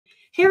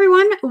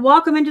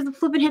Welcome into the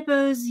Flippin'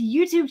 Hippos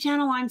YouTube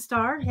channel. I'm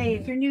Star. Hey,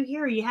 if you're new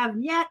here or you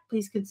haven't yet,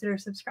 please consider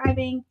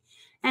subscribing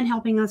and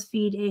helping us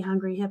feed a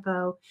hungry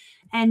hippo.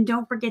 And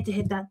don't forget to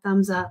hit that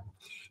thumbs up.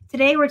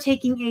 Today we're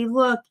taking a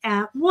look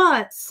at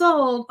what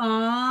sold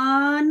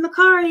on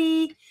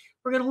Mercari.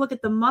 We're going to look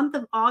at the month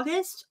of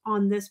August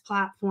on this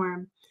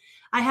platform.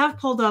 I have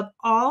pulled up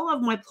all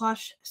of my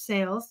plush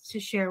sales to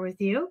share with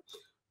you,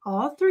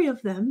 all 3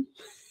 of them.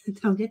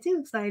 Don't get too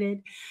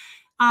excited.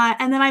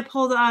 And then I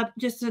pulled up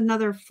just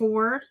another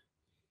 4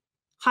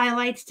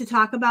 highlights to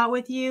talk about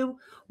with you.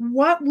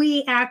 What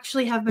we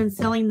actually have been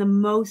selling the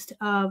most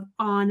of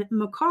on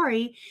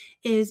Mercari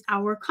is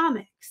our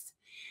comics.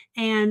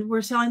 And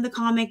we're selling the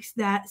comics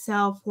that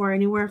sell for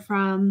anywhere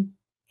from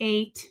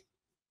 $8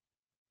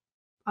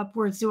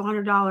 upwards to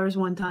 $100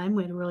 one time.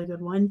 We had a really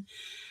good one.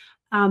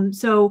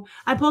 So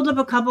I pulled up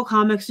a couple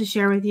comics to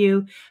share with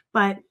you,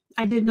 but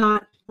I did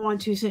not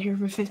want to sit here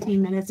for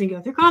 15 minutes and go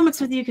through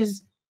comics with you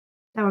because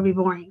that would be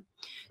boring.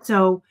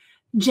 So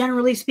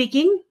generally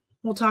speaking,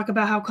 we'll talk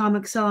about how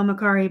comics sell on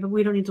Mercari, but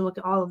we don't need to look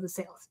at all of the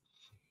sales.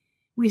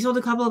 We sold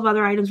a couple of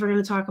other items we're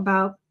going to talk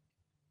about.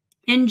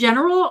 In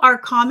general, our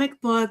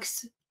comic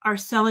books are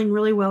selling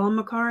really well on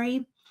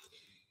Mercari.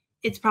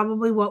 It's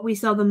probably what we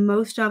sell the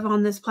most of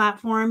on this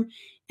platform,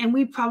 and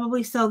we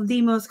probably sell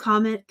the most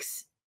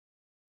comics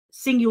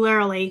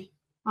singularly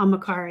on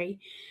Mercari.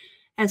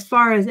 As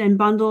far as in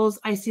bundles,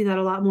 I see that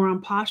a lot more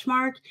on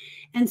Poshmark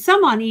and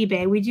some on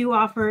eBay. We do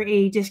offer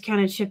a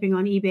discounted shipping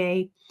on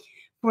eBay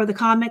for the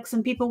comics,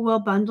 and people will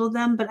bundle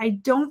them, but I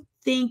don't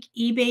think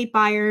eBay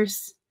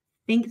buyers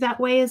think that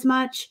way as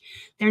much.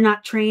 They're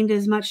not trained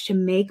as much to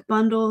make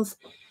bundles.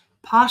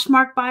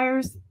 Poshmark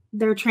buyers,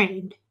 they're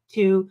trained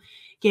to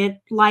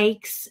get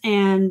likes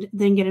and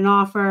then get an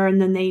offer,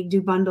 and then they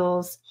do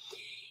bundles.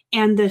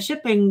 And the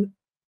shipping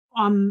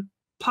on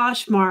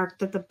Poshmark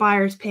that the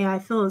buyers pay, I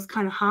feel, is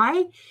kind of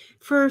high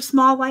for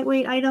small,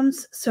 lightweight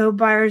items. So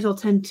buyers will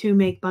tend to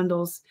make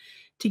bundles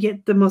to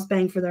get the most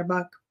bang for their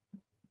buck,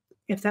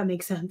 if that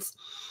makes sense.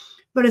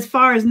 But as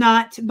far as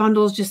not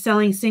bundles, just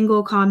selling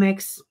single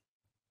comics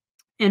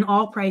in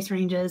all price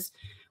ranges,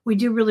 we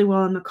do really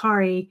well on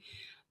Mercari.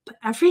 But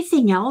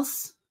everything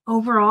else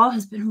overall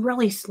has been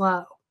really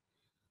slow.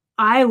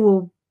 I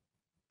will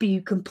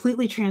be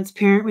completely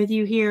transparent with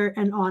you here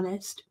and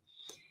honest.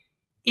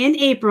 In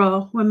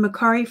April, when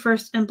Mercari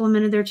first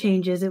implemented their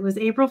changes, it was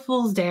April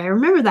Fool's Day. I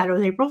remember that. It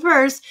was April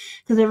 1st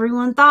because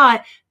everyone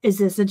thought, is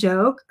this a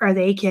joke? Are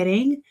they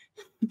kidding?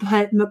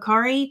 But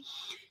Mercari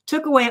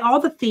took away all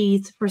the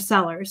fees for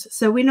sellers.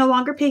 So we no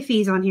longer pay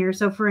fees on here.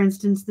 So for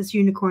instance, this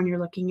unicorn you're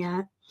looking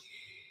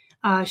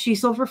at, she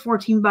sold for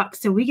 $14.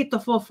 So we get the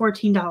full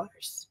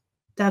 $14.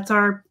 That's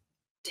our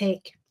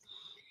take.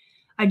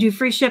 I do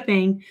free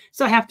shipping.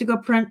 So I have to go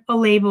print a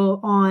label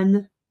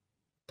on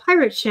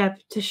Pirate Ship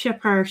to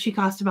ship her. She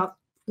cost about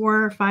 $4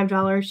 or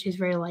 $5. She's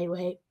very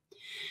lightweight.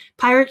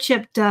 Pirate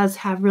Ship does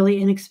have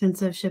really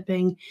inexpensive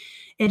shipping.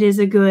 It is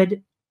a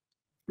good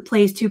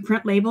place to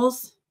print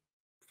labels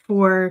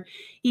for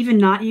even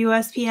not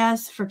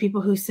USPS, for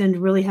people who send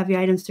really heavy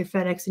items through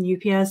FedEx and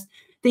UPS.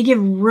 They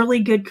give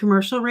really good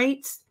commercial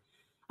rates.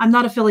 I'm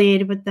not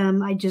affiliated with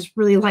them. I just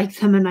really like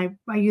them, and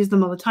I use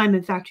them all the time.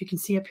 In fact, you can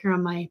see up here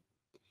on I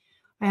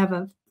have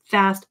a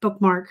fast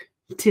bookmark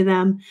to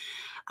them.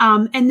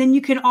 And then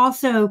you can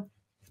also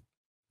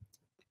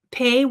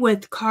pay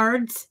with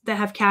cards that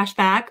have cash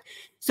back.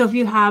 So if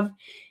you have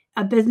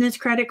a business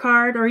credit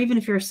card, or even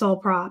if you're a sole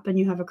prop and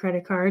you have a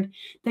credit card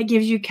that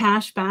gives you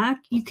cash back,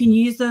 you can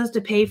use those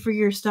to pay for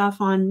your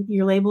stuff on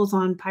your labels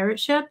on Pirate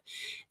Ship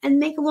and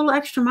make a little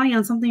extra money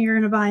on something you're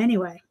going to buy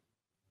anyway.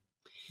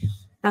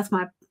 That's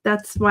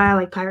why I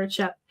like Pirate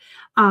Ship.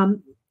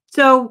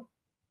 So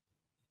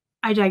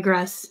I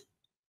digress.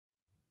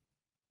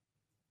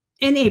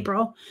 In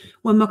April,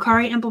 when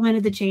Mercari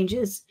implemented the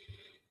changes,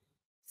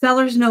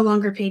 sellers no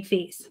longer paid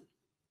fees.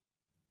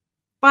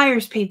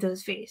 Buyers paid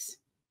those fees.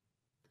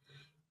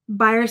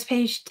 Buyers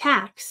paid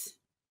tax.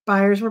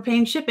 Buyers were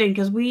paying shipping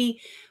because we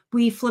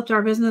flipped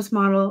our business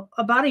model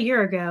about a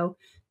year ago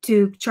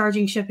to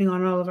charging shipping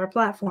on all of our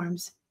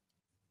platforms.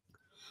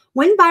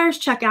 When buyers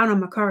check out on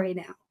Mercari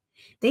now,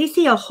 they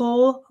see a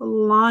whole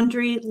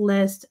laundry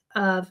list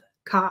of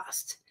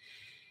costs.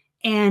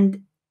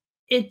 And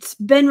it's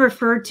been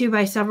referred to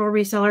by several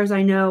resellers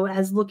I know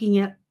as looking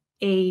at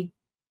a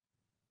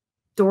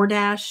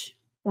DoorDash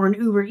or an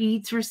Uber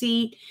Eats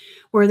receipt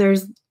where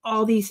there's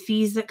all these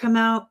fees that come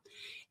out.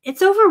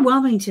 It's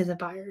overwhelming to the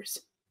buyers.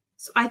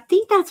 So I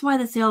think that's why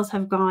the sales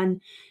have gone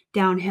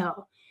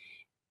downhill.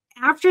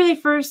 After they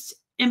first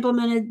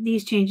implemented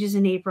these changes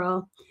in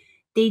April,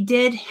 they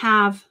did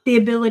have the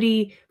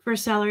ability for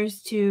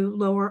sellers to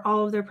lower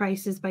all of their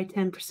prices by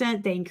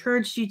 10%. They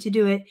encouraged you to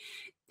do it.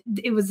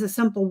 It was a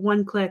simple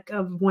one click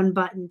of one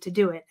button to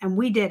do it. And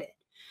we did it.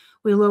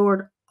 We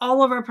lowered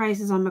all of our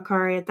prices on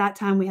Mercari. At that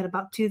time, we had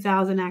about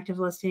 2,000 active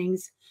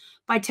listings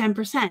by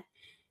 10%.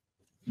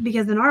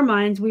 Because in our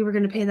minds, we were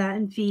going to pay that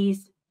in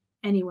fees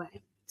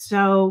anyway.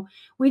 So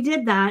we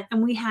did that,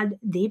 and we had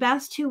the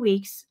best 2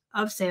 weeks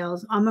of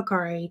sales on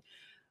Mercari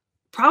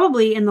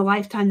probably in the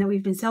lifetime that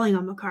we've been selling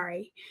on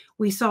Mercari.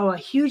 We saw a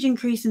huge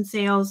increase in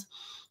sales.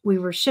 We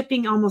were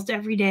shipping almost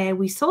every day.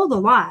 We sold a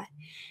lot.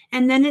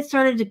 And then it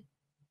started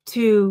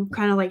to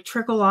kind of like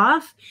trickle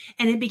off,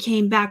 and it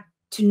became back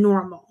to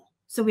normal.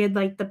 So we had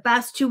like the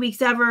best 2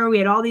 weeks ever. We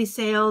had all these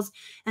sales,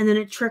 and then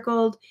it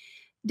trickled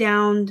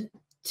down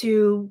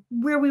to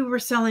where we were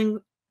selling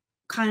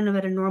kind of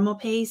at a normal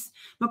pace.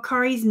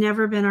 Mercari's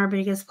never been our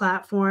biggest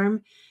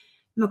platform.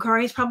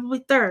 Mercari is probably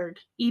third.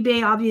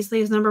 eBay obviously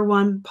is number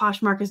one.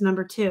 Poshmark is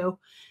number two.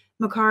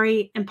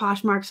 Mercari and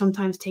Poshmark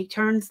sometimes take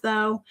turns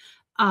though.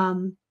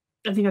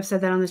 I think I've said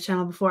that on this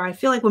channel before. I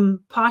feel like when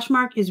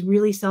Poshmark is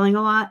really selling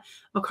a lot,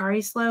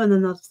 Mercari's slow, and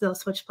then they'll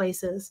switch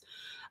places.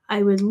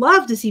 I would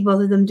love to see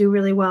both of them do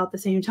really well at the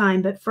same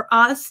time. But for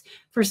us,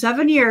 for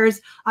 7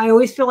 years, I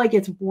always feel like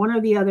it's one or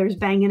the other is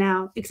banging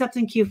out, except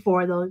in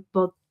Q4. They'll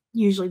both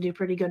usually do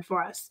pretty good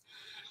for us.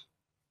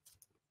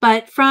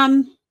 But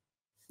from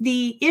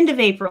the end of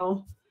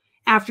April,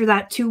 after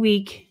that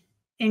 2-week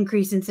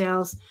increase in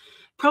sales,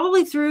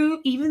 probably through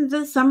even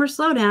the summer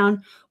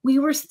slowdown, we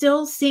were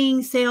still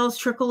seeing sales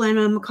trickle in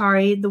on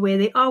Mercari the way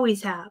they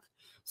always have.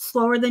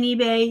 Slower than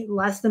eBay,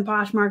 less than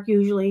Poshmark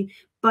usually,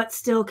 but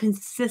still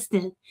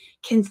consistent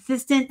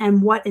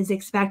and what is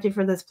expected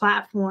for this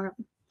platform.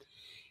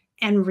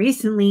 And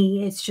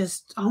recently, it's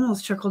just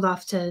almost trickled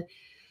off to,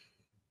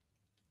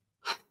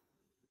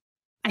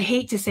 I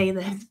hate to say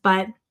this,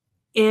 but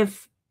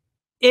if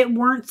it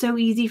weren't so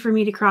easy for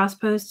me to cross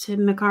post to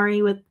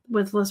Mercari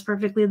with List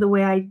Perfectly the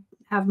way I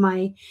have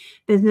my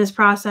business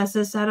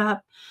processes set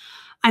up,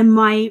 I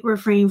might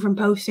refrain from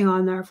posting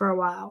on there for a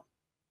while.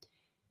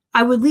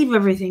 I would leave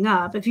everything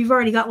up. If you've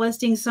already got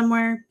listings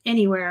somewhere,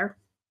 anywhere,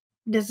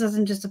 this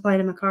doesn't just apply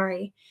to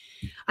Mercari.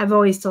 I've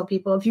always told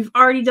people, if you've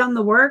already done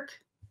the work,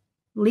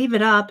 leave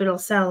it up. It'll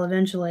sell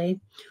eventually,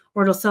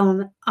 or it'll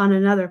sell on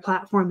another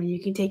platform and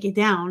you can take it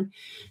down.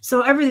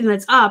 So everything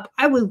that's up,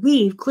 I would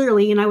leave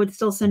clearly, and I would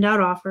still send out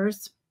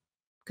offers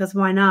because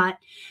why not?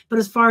 But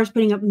as far as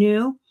putting up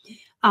new,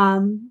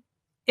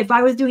 if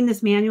I was doing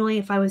this manually,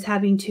 if I was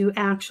having to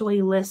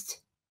actually list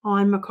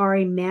on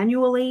Mercari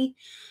manually,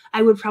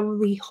 I would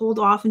probably hold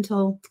off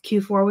until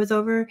Q4 was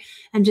over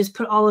and just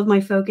put all of my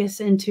focus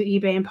into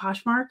eBay and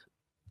Poshmark.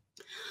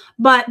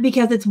 But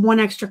because it's one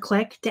extra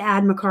click to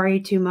add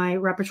Mercari to my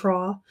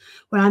repertoire,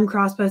 when I'm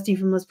cross-posting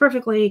from List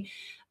Perfectly,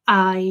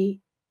 I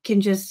can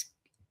just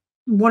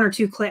 1 or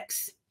 2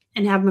 clicks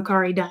and have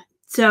Mercari done.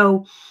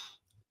 So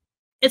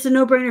it's a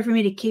no-brainer for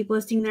me to keep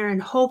listing there, and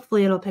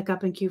hopefully it'll pick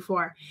up in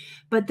Q4.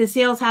 But the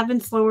sales have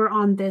been slower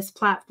on this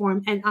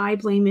platform, and I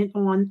blame it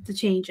on the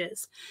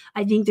changes.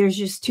 I think there's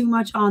just too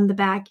much on the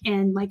back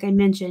end. Like I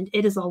mentioned,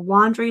 it is a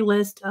laundry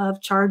list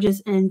of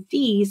charges and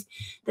fees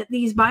that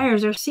these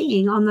buyers are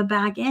seeing on the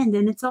back end,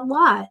 and it's a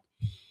lot.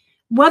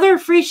 Whether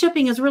free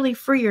shipping is really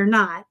free or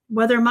not,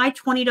 whether my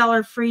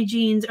 $20 free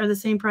jeans are the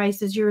same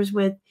price as yours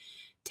with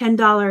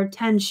 $10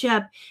 10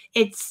 ship,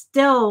 it's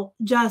still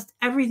just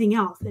everything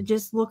else. It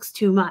just looks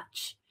too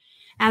much.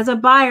 As a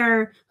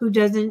buyer who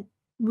doesn't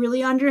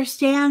really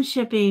understand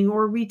shipping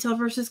or retail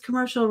versus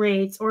commercial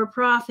rates or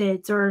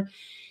profits or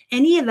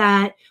any of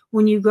that,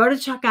 when you go to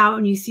check out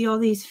and you see all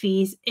these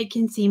fees, it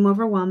can seem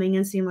overwhelming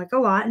and seem like a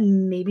lot,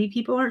 and maybe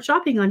people aren't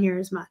shopping on here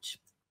as much,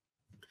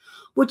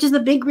 which is the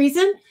big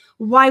reason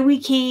why we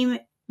came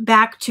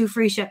back to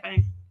free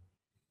shipping.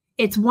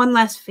 It's one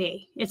less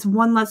fee. It's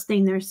one less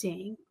thing they're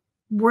seeing.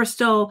 We're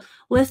still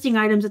listing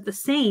items at the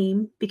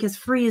same because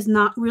free is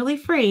not really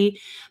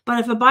free. But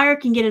if a buyer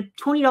can get a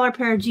 $20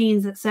 pair of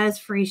jeans that says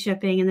free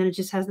shipping and then it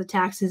just has the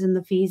taxes and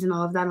the fees and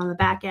all of that on the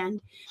back end,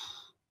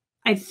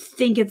 I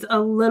think it's a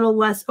little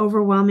less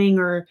overwhelming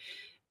or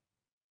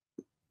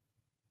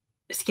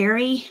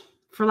scary,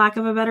 for lack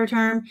of a better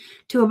term,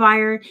 to a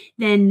buyer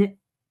than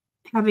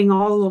having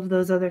all of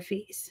those other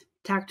fees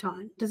tacked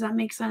on. Does that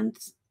make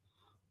sense?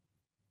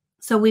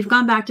 So we've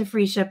gone back to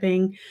free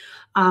shipping.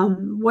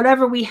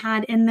 Whatever we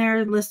had in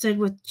there listed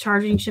with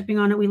charging shipping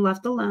on it, we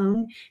left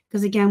alone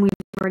because, again, we've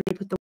already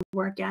put the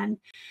work in.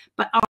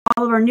 But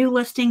all of our new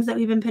listings that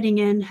we've been putting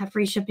in have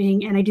free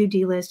shipping, and I do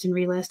delist and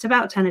relist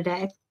about 10 a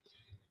day.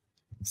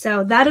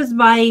 So that is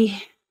my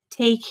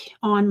take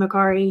on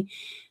Mercari.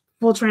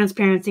 Full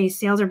transparency,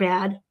 sales are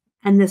bad,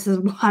 and this is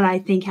what I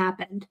think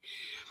happened.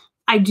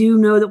 I do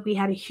know that we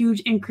had a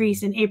huge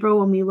increase in April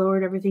when we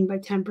lowered everything by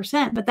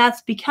 10%, but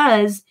that's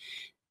because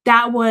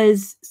that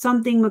was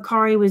something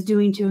Mercari was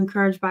doing to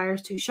encourage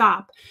buyers to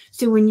shop.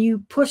 So when you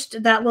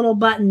pushed that little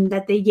button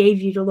that they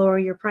gave you to lower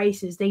your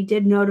prices, they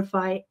did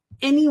notify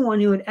anyone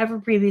who had ever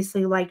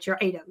previously liked your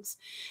items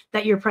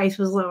that your price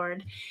was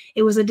lowered.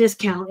 It was a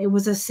discount. It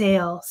was a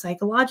sale.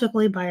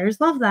 Psychologically,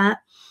 buyers love that.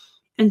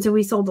 And so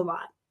we sold a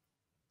lot.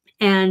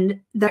 And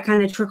that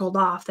kind of trickled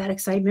off. That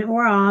excitement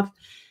wore off.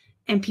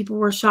 And people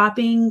were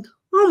shopping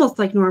almost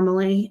like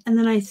normally. And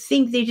then I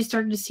think they just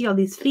started to see all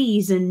these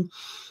fees and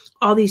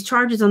all these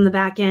charges on the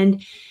back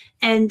end,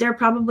 and they're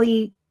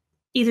probably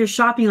either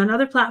shopping on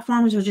other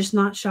platforms or just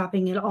not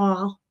shopping at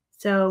all.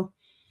 So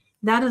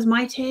that is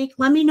my take.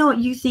 Let me know what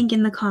you think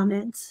in the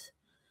comments.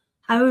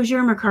 How is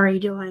your Mercari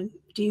doing?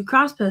 Do you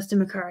cross-post to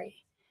Mercari?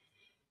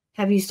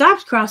 Have you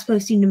stopped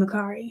cross-posting to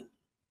Mercari?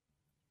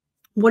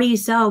 What do you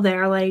sell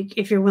there? Like,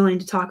 if you're willing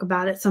to talk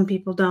about it, some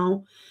people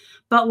don't.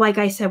 But like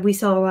I said, we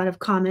sell a lot of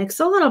comics,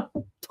 a lot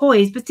of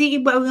toys. But see,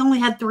 we only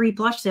had 3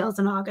 plush sales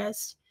in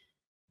August.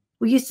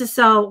 We used to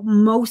sell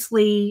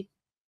mostly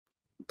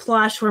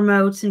plush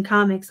remotes and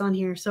comics on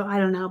here. So I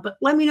don't know. But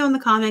let me know in the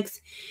comments.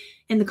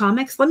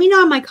 Let me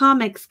know in my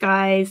comics,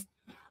 guys.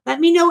 Let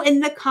me know in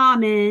the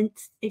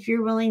comments if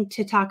you're willing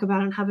to talk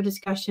about it and have a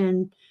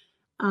discussion.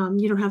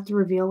 You don't have to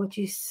reveal what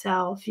you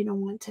sell if you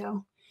don't want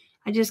to.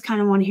 I just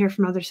kind of want to hear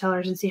from other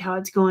sellers and see how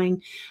it's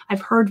going.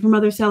 I've heard from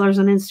other sellers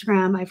on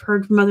Instagram. I've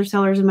heard from other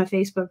sellers in my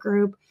Facebook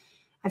group.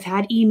 I've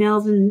had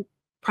emails and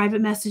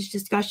private message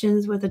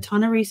discussions with a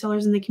ton of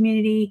resellers in the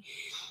community.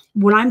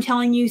 What I'm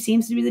telling you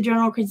seems to be the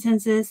general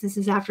consensus. This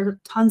is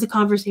after tons of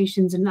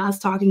conversations and us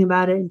talking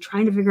about it and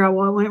trying to figure out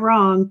what went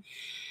wrong.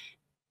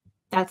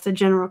 That's the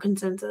general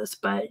consensus,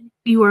 but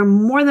you are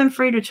more than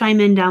free to chime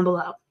in down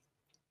below.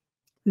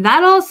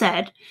 That all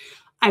said,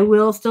 I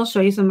will still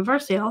show you some of our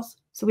sales.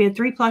 So we had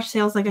 3 plush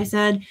sales, like I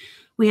said.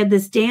 We had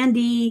this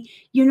dandy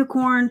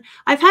unicorn.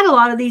 I've had a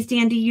lot of these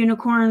dandy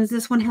unicorns.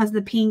 This one has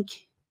the pink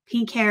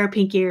hair,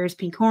 pink ears,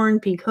 pink horn,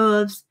 pink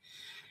hooves.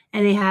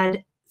 And they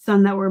had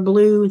some that were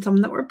blue and some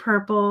that were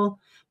purple.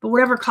 But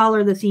whatever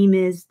color the theme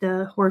is,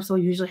 the horse will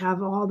usually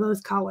have all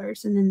those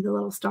colors. And then the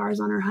little stars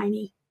on her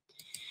hiney.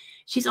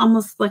 She's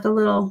almost like a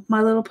little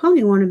My Little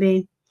Pony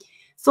wannabe.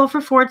 Sold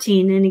for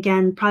 $14. And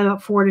again, probably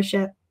about $4 to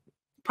ship.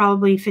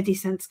 Probably 50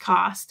 cents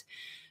cost.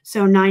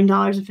 So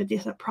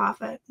 $9.50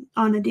 profit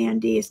on a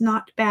dandy is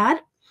not bad.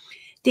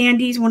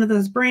 Dandy is one of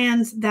those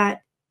brands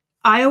that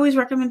I always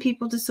recommend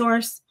people to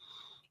source.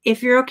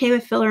 If you're okay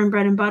with filler and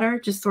bread and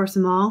butter, just source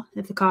them all.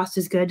 If the cost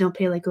is good, don't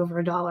pay like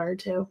over $1 or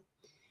 $2.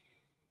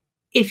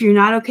 If you're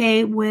not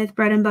okay with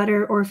bread and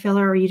butter or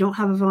filler, or you don't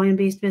have a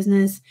volume-based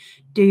business,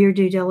 do your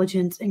due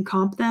diligence and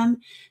comp them.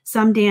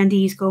 Some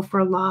dandies go for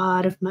a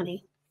lot of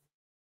money.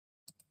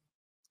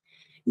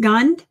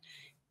 Gund,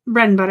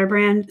 bread and butter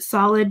brand,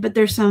 solid, but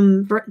there's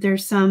some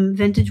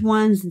vintage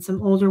ones and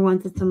some older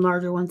ones and some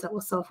larger ones that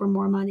will sell for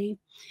more money.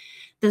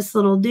 This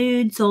little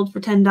dude sold for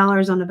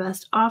 $10 on a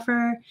best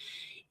offer,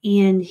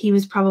 and he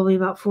was probably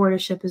about $4 to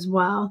ship as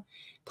well,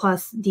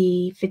 plus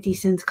the 50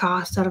 cents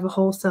cost out of a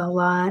wholesale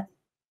lot.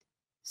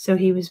 So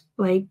he was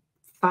like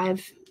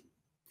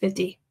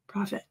 $5.50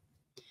 profit.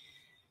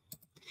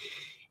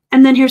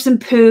 And then here's some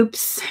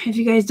poops. If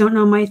you guys don't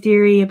know my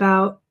theory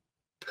about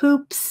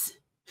poops,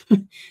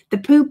 the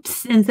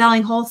poops and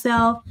selling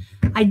wholesale,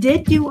 I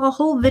did do a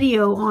whole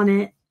video on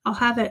it. I'll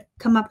have it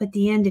come up at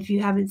the end if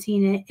you haven't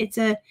seen it. It's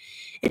a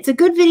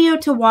good video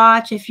to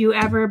watch if you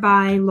ever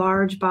buy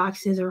large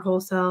boxes or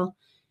wholesale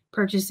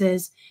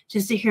purchases,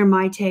 just to hear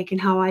my take and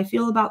how I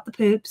feel about the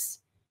poops.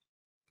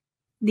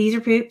 These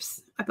are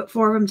poops. I put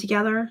 4 of them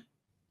together.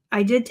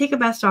 I did take a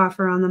best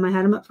offer on them. I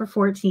had them up for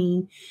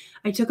 $14.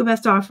 I took a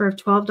best offer of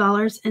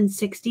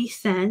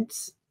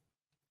 $12.60.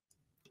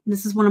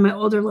 This is one of my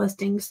older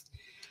listings.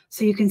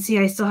 So you can see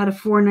I still had a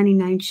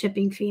 $4.99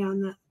 shipping fee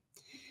on them.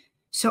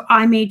 So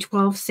I made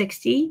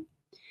 $12.60.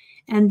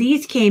 And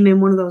these came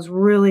in one of those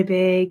really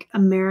big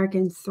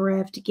American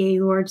thrift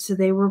Gaylords. So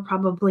they were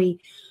probably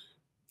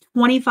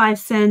 25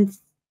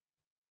 cents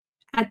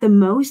at the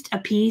most a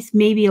piece,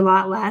 maybe a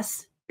lot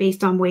less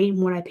based on weight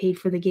and what I paid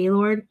for the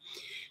Gaylord.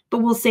 But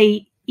we'll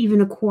say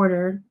even a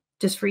quarter,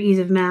 just for ease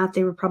of math,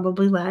 they were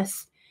probably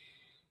less.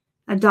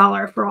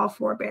 $1 for all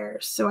 4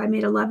 bears. So I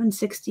made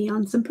 $11.60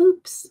 on some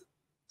poops.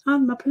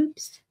 On my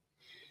poops.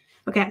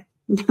 Okay,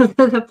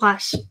 the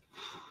plush.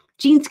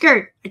 Jean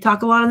skirt. I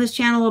talk a lot on this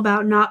channel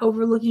about not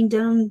overlooking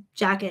denim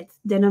jackets,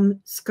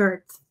 denim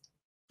skirts,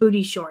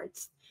 booty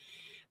shorts.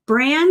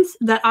 Brands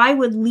that I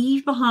would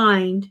leave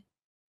behind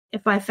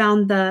if I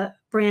found the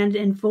brand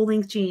in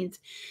full-length jeans.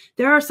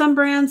 There are some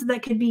brands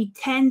that could be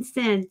 10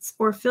 cents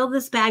or fill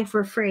this bag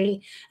for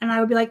free, and I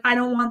would be like, I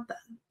don't want them.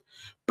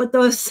 But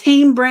those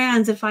same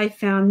brands, if I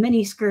found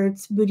mini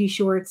skirts, booty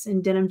shorts,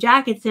 and denim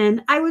jackets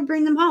in, I would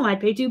bring them home.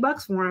 I'd pay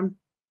 $2 for them.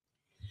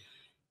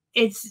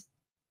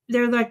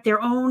 They're like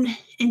their own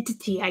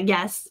entity, I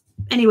guess.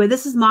 Anyway,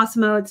 this is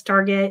Massimo. It's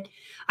Target.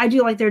 I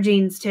do like their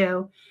jeans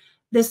too.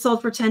 This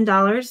sold for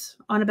 $10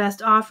 on a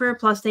best offer,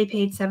 plus they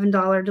paid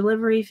 $7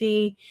 delivery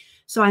fee.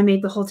 So I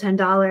made the whole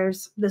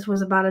 $10. This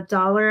was about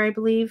 $1, I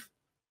believe,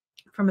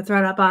 from a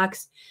thread up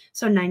box.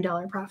 So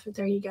 $9 profit.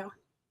 There you go.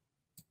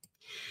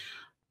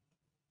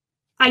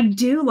 I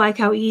do like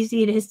how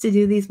easy it is to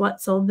do these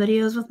what sold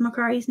videos with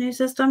Mercari's new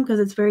system,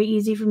 because it's very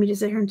easy for me to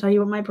sit here and tell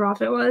you what my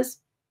profit was.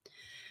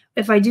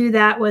 If I do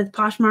that with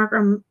Poshmark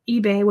or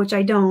eBay, which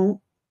I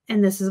don't,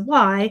 and this is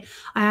why,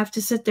 I have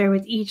to sit there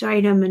with each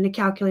item and a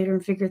calculator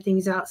and figure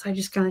things out. So I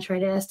just kind of try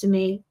to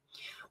estimate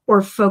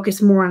or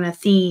focus more on a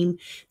theme.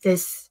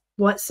 This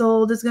what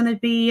sold is going to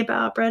be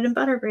about bread and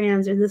butter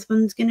brands, or this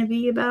one's going to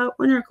be about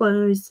winter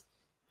clothes.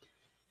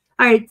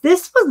 All right,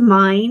 this was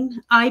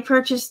mine. I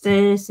purchased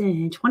this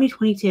in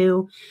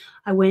 2022.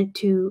 I went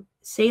to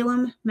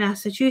Salem,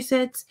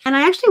 Massachusetts, and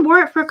I actually wore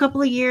it for a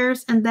couple of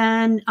years, and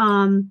then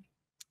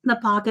The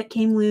pocket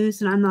came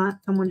loose, and I'm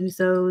not someone who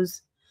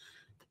sews.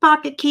 The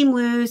pocket came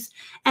loose,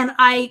 and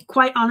I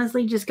quite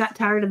honestly just got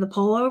tired of the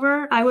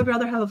pullover. I would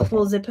rather have a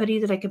full zip hoodie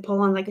that I could pull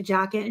on like a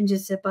jacket and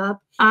just zip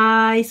up.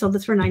 I sold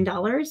this for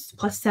 $9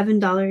 plus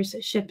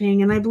 $7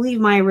 shipping, and I believe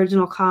my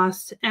original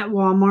cost at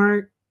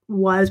Walmart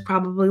was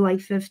probably like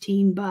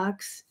 $15.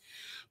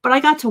 But I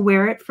got to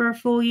wear it for a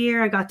full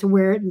year. I got to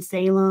wear it in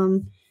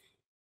Salem,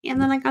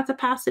 and then I got to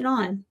pass it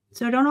on.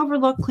 So don't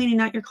overlook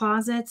cleaning out your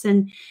closets,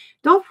 and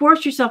don't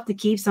force yourself to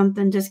keep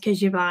something just because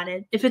you bought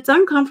it. If it's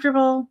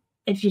uncomfortable,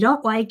 if you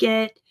don't like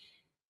it,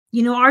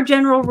 you know, our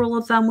general rule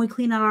of thumb, we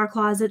clean out our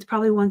closets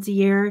probably once a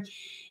year.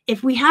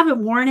 If we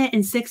haven't worn it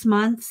in 6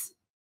 months,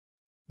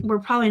 we're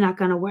probably not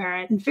going to wear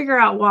it, and figure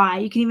out why.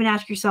 You can even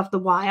ask yourself the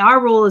why.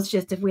 Our rule is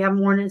just if we haven't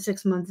worn it in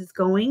 6 months, it's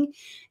going,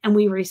 and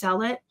we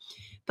resell it.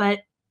 But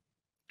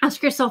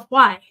ask yourself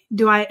why.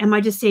 Am I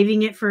just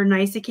saving it for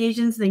nice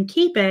occasions? Then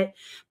keep it.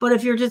 But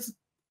if you're just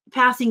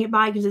passing it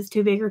by because it's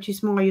too big or too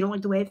small, or you don't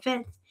like the way it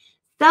fits,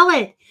 sell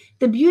it.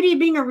 The beauty of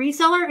being a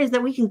reseller is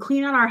that we can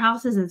clean out our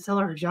houses and sell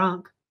our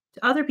junk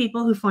to other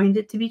people who find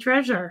it to be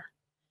treasure.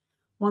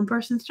 One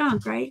person's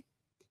junk, right?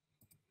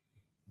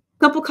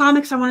 Couple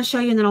comics I want to show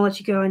you, and then I'll let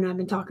you go. I know I've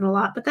been talking a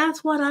lot, but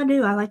that's what I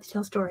do. I like to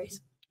tell stories.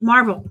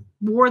 Marvel,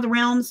 War of the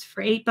Realms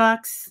for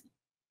 $8.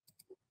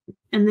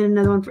 And then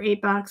another one for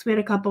 $8. We had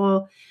a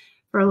couple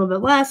for a little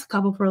bit less, a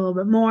couple for a little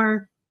bit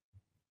more.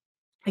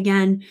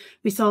 Again,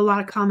 we sell a lot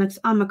of comics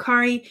on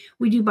Mercari.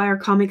 We do buy our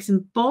comics in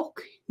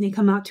bulk. They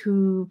come out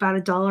to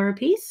about $1 a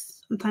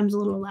piece, sometimes a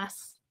little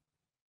less.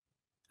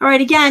 All right,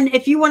 again,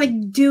 if you want to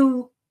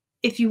do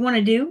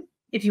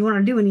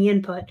any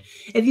input,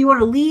 if you want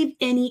to leave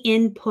any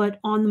input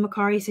on the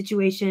Mercari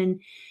situation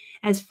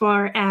as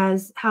far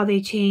as how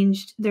they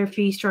changed their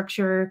fee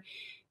structure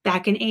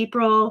back in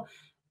April,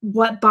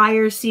 what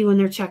buyers see when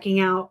they're checking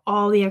out,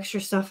 all the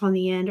extra stuff on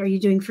the end. Are you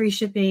doing free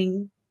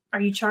shipping?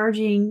 Are you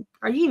charging?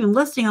 Are you even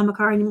listing on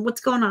Mercari? What's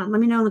going on?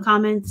 Let me know in the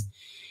comments.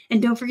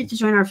 And don't forget to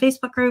join our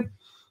Facebook group,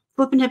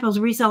 Flippin' Hippos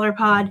Reseller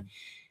Pod.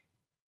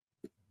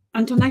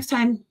 Until next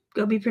time,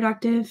 go be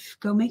productive,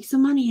 go make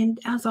some money. And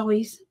as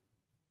always,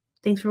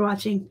 thanks for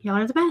watching. Y'all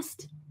are the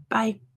best. Bye.